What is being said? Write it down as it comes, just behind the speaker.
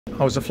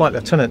I was a flight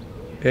lieutenant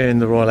in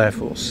the Royal Air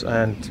Force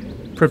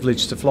and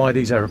privileged to fly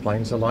these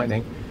aeroplanes, the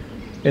Lightning,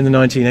 in the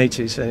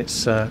 1980s, and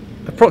it's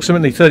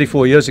approximately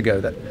 34 years ago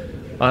that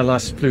I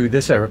last flew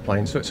this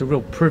aeroplane, so it's a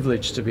real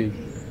privilege to be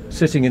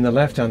sitting in the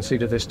left-hand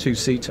seat of this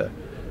two-seater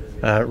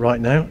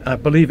right now. I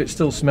believe it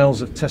still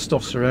smells of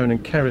testosterone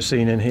and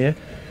kerosene in here,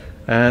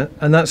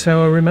 and that's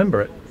how I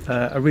remember it.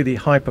 A really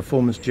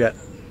high-performance jet.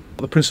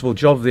 The principal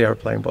job of the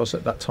aeroplane was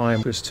at that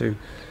time was to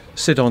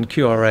sit on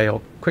QRA,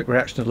 or Quick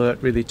Reaction Alert,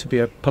 really to be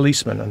a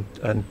policeman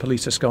and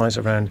police the skies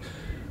around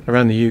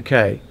the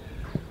UK.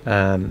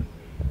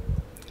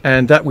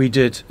 And that we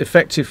did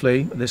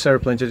effectively. This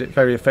aeroplane did it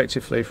very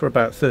effectively for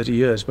about 30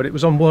 years. But it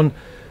was on one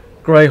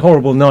grey,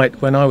 horrible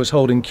night when I was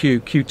holding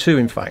Q2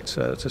 in fact,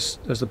 as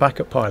the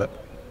backup pilot.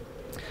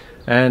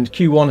 And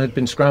Q1 had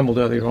been scrambled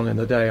earlier on in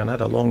the day and had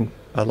a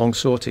long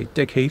sortie.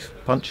 Dick Heath,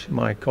 Punch,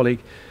 my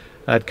colleague,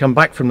 had come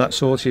back from that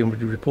sortie and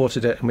we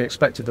reported it, and we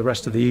expected the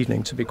rest of the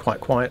evening to be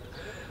quite quiet.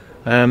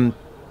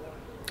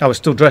 I was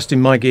still dressed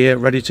in my gear,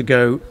 ready to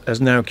go as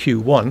now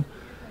Q1,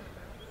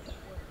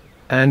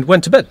 and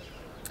went to bed.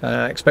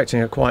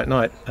 Expecting a quiet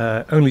night,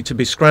 only to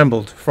be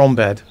scrambled from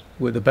bed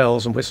with the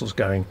bells and whistles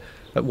going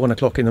at 1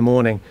 o'clock in the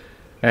morning,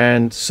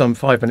 and some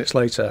 5 minutes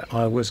later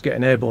I was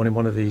getting airborne in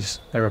one of these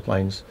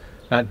aeroplanes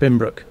at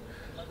Bimbrook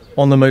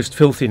on the most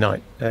filthy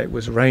night. It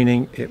was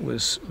raining, it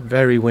was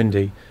very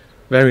windy,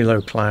 very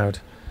low cloud,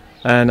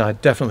 and I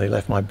definitely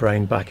left my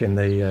brain back in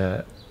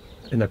the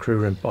crew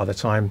room by the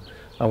time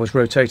I was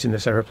rotating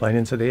this aeroplane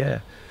into the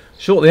air.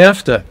 Shortly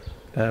after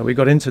we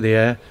got into the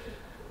air,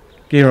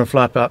 gear and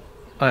flap up,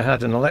 I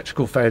had an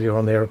electrical failure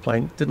on the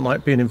aeroplane. Didn't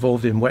like being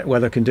involved in wet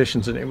weather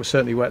conditions, and it was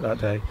certainly wet that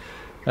day,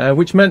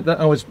 which meant that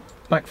I was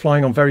back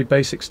flying on very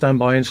basic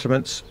standby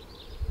instruments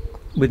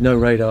with no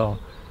radar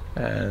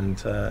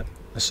and a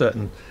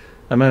certain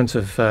amount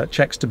of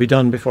checks to be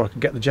done before I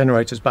could get the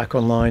generators back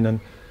online and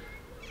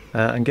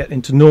get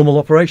into normal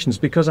operations,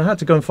 because I had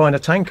to go and find a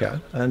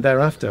tanker, and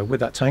thereafter with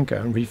that tanker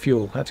and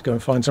refuel had to go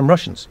and find some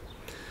Russians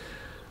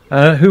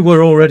who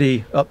were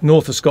already up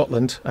north of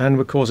Scotland and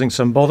were causing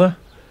some bother.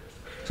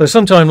 So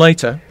sometime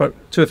later, about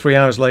 2 or 3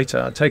 hours later,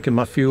 I'd taken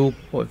my fuel,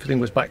 everything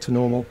was back to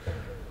normal,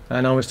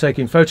 and I was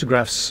taking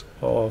photographs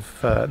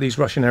of these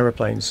Russian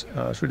aeroplanes.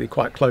 I was really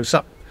quite close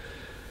up.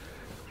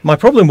 My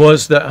problem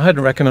was that I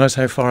hadn't recognised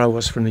how far I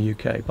was from the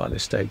UK by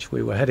this stage.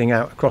 We were heading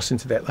out across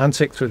into the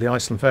Atlantic through the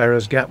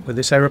Iceland-Faroes Gap, where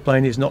this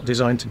aeroplane is not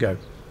designed to go.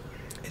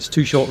 It's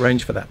too short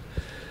range for that.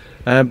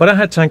 But I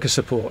had tanker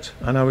support,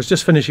 and I was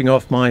just finishing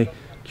off my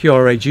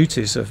QRA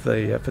duties of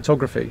the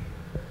photography,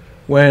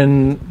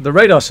 when the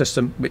radar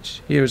system,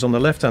 which here is on the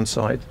left-hand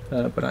side,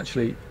 but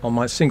actually on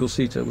my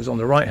single-seater was on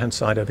the right-hand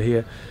side over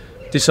here,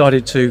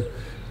 decided to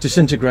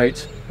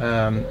disintegrate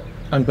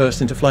and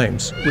burst into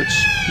flames,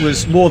 which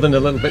was more than a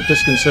little bit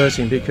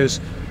disconcerting,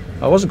 because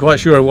I wasn't quite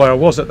sure where I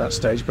was at that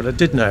stage, but I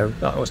did know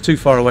that I was too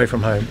far away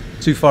from home,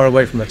 too far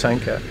away from the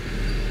tanker,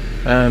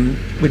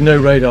 with no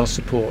radar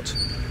support,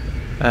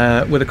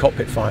 with a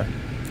cockpit fire.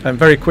 And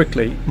very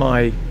quickly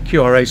my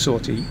QRA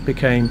sortie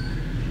became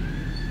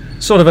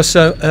sort of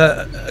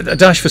a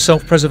dash for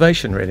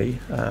self-preservation, really.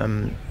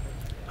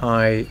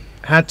 I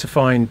had to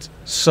find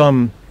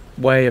some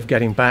way of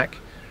getting back.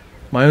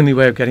 My only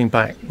way of getting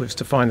back was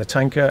to find the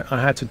tanker.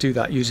 I had to do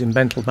that using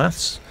mental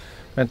maths,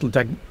 mental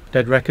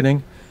dead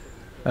reckoning.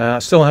 I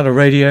still had a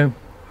radio,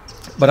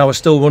 but I was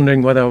still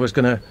wondering whether I was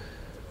going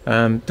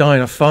to die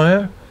in a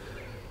fire,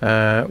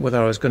 whether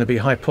I was going to be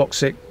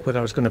hypoxic, whether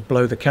I was going to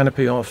blow the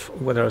canopy off,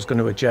 whether I was going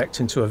to eject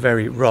into a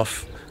very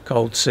rough,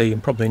 cold sea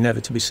and probably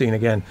never to be seen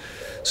again.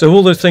 So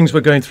all those things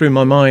were going through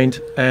my mind,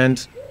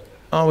 and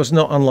I was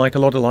not unlike a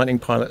lot of Lightning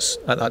pilots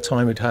at that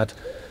time who'd had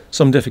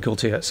some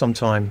difficulty at some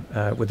time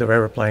with their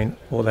aeroplane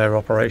or their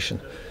operation.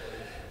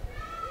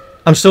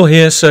 I'm still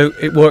here, so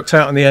it worked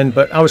out in the end,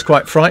 but I was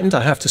quite frightened,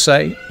 I have to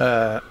say,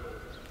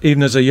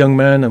 even as a young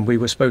man, and we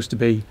were supposed to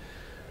be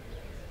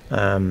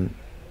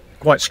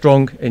quite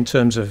strong in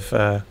terms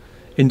of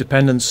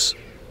independence,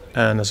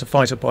 and as a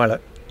fighter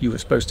pilot you were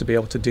supposed to be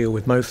able to deal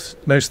with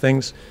most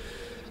things,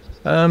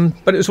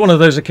 but it was one of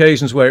those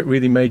occasions where it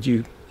really made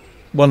you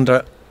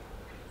wonder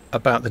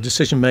about the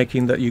decision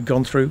making that you'd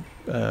gone through,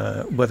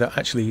 whether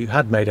actually you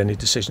had made any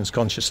decisions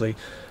consciously.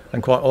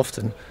 And quite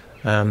often,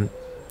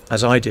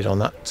 as I did on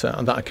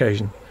that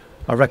occasion,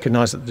 I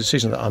recognised that the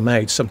decisions that I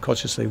made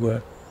subconsciously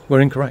were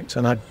incorrect,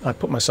 and I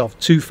put myself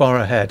too far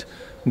ahead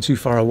and too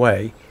far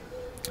away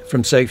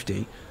from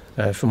safety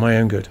for my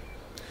own good.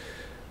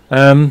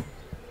 The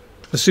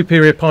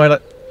superior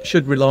pilot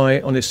should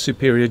rely on his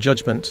superior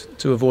judgment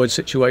to avoid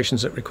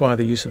situations that require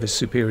the use of his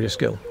superior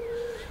skill.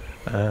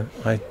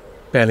 I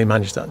barely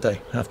managed that day,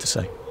 I have to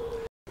say.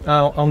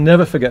 I'll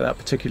never forget that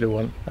particular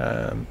one,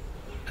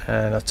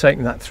 and I've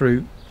taken that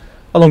through,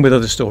 along with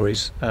other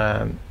stories,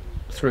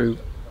 through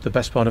the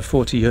best part of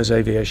 40 years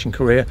aviation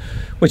career,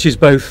 which is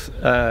both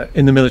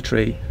in the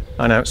military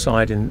and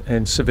outside in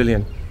a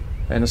civilian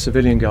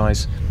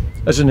guise,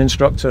 as an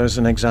instructor, as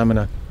an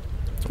examiner.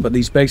 But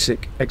these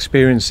basic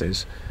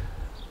experiences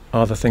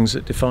are the things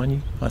that define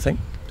you, I think,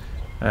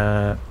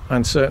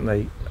 and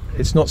certainly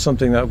it's not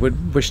something that I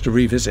would wish to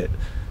revisit,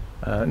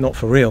 not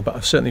for real, but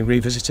I've certainly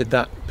revisited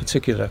that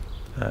particular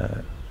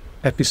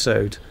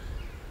episode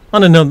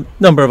and a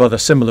number of other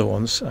similar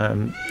ones.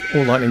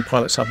 All Lightning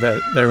pilots have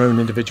their own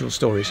individual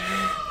stories.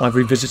 I've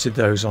revisited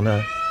those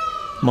on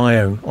my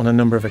own on a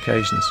number of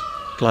occasions.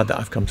 Glad that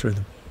I've come through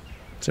them.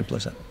 Simple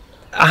as that.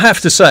 I have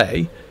to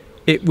say,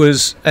 it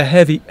was a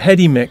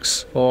heady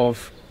mix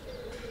of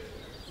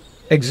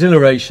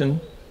exhilaration,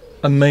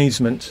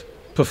 amazement,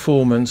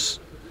 performance,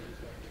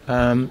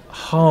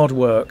 hard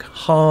work,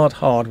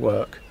 hard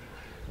work,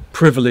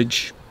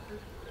 privilege,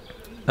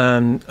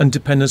 and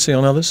dependency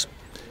on others,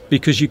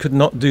 because you could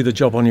not do the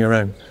job on your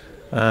own.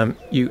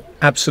 You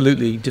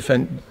absolutely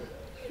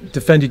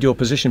defended your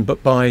position,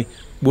 but by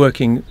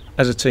working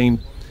as a team,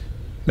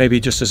 maybe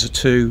just as a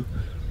 2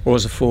 or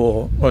as a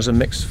 4 or as a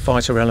mixed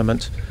fighter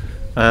element,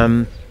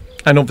 and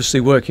obviously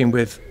working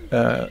with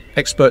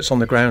experts on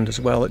the ground as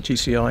well at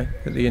GCI,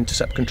 at the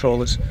intercept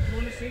controllers.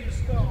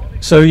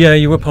 So yeah,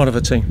 you were part of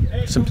a team,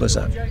 simple as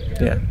that.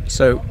 Yeah.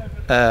 So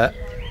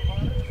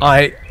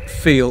I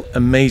feel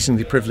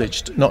amazingly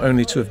privileged not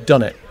only to have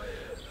done it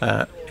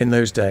in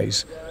those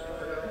days,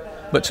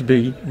 but to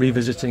be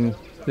revisiting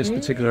this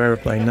particular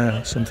aeroplane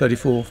now, some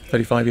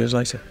 35 years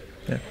later.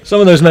 Yeah. Some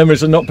of those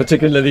memories are not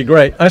particularly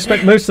great. I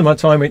spent most of my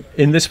time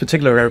in this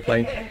particular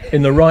aeroplane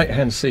in the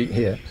right-hand seat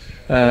here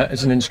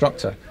as an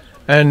instructor.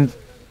 And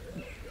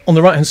on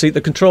the right-hand seat,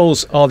 the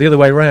controls are the other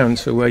way around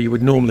to where you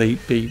would normally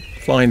be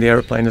flying the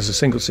aeroplane as a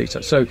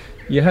single-seater. So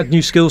you had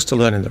new skills to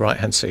learn in the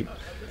right-hand seat,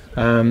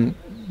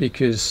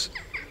 because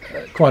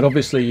quite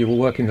obviously you were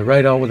working the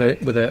radar with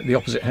the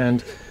opposite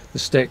hand, the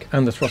stick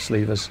and the thrust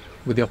levers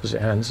with the opposite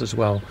hands as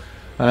well.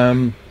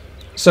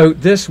 So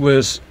this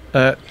was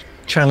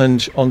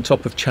challenge on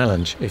top of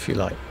challenge, if you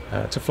like,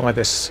 to fly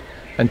this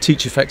and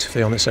teach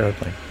effectively on this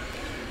aeroplane.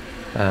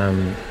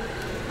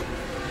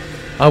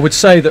 I would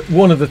say that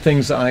one of the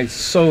things that I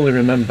solely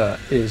remember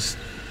is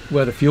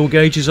where the fuel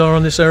gauges are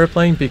on this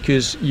aeroplane,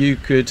 because you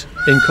could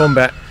in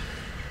combat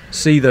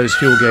see those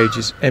fuel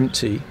gauges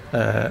empty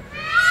and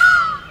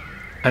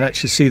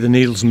actually see the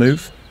needles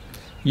move.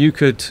 You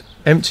could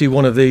empty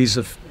one of these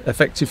of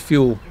effective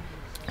fuel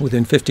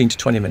within 15 to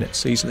 20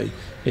 minutes easily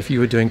if you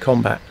were doing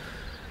combat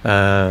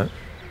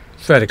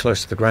fairly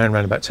close to the ground,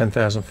 around about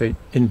 10,000 feet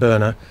in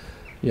burner.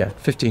 Yeah,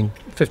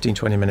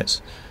 15-20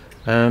 minutes.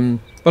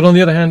 But on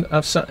the other hand,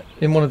 I've sat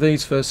in one of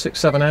these for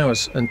 6-7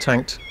 hours and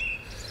tanked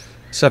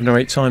 7 or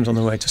 8 times on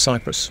the way to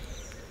Cyprus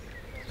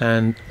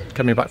and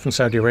coming back from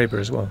Saudi Arabia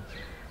as well.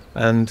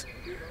 And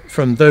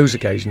from those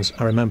occasions,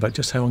 I remember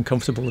just how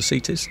uncomfortable the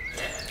seat is.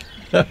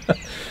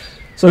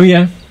 So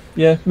yeah,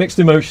 mixed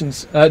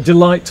emotions.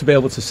 Delight to be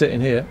able to sit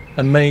in here,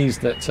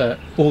 amazed that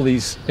all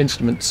these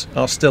instruments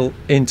are still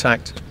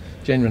intact,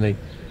 generally.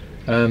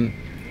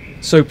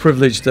 So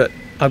privileged that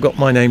I've got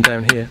my name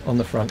down here on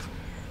the front.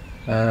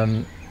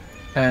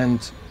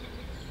 And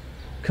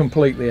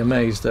completely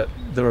amazed that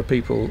there are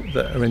people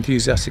that are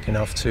enthusiastic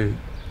enough to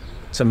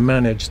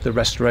manage the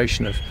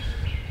restoration of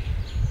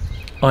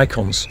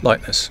icons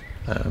like this.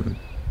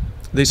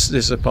 This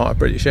is a part of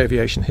British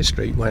aviation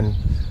history when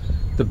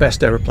the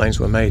best aeroplanes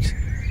were made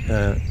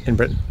in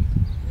Britain.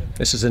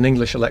 This is an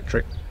English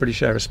electric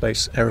British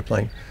Aerospace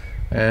aeroplane,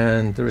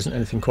 and there isn't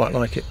anything quite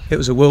like it. It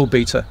was a world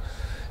beater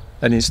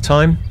in its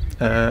time.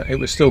 It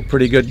was still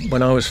pretty good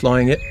when I was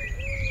flying it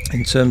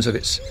in terms of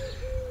its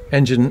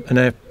engine and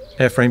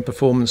airframe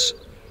performance.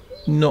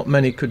 Not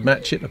many could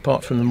match it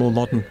apart from the more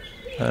modern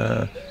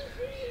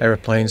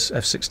aeroplanes,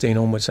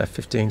 F-16 onwards,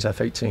 F-15s,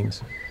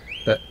 F-18s.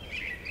 But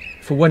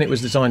for when it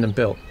was designed and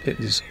built, it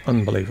is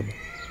unbelievable.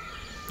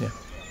 Yeah.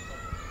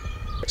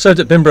 Served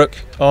at Binbrook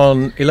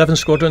on 11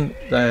 Squadron,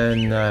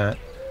 then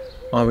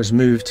I was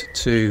moved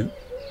to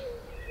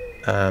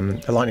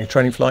the Lightning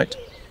training flight,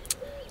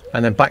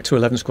 and then back to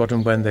 11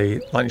 Squadron when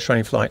the Lightning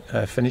training flight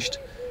finished.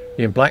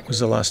 Ian Black was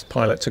the last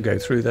pilot to go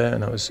through there,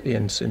 and I was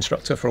Ian's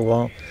instructor for a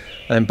while,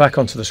 and then back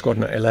onto the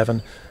squadron at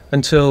 11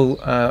 until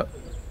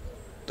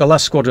the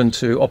last squadron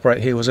to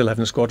operate here was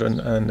 11 Squadron,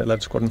 and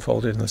 11 Squadron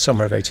folded in the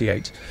summer of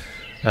 '88.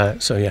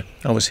 So yeah,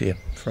 I was here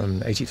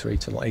from '83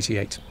 till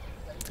 '88.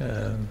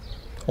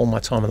 All my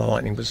time on the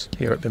Lightning was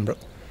here at Binbrook,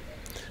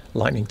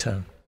 Lightning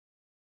Town.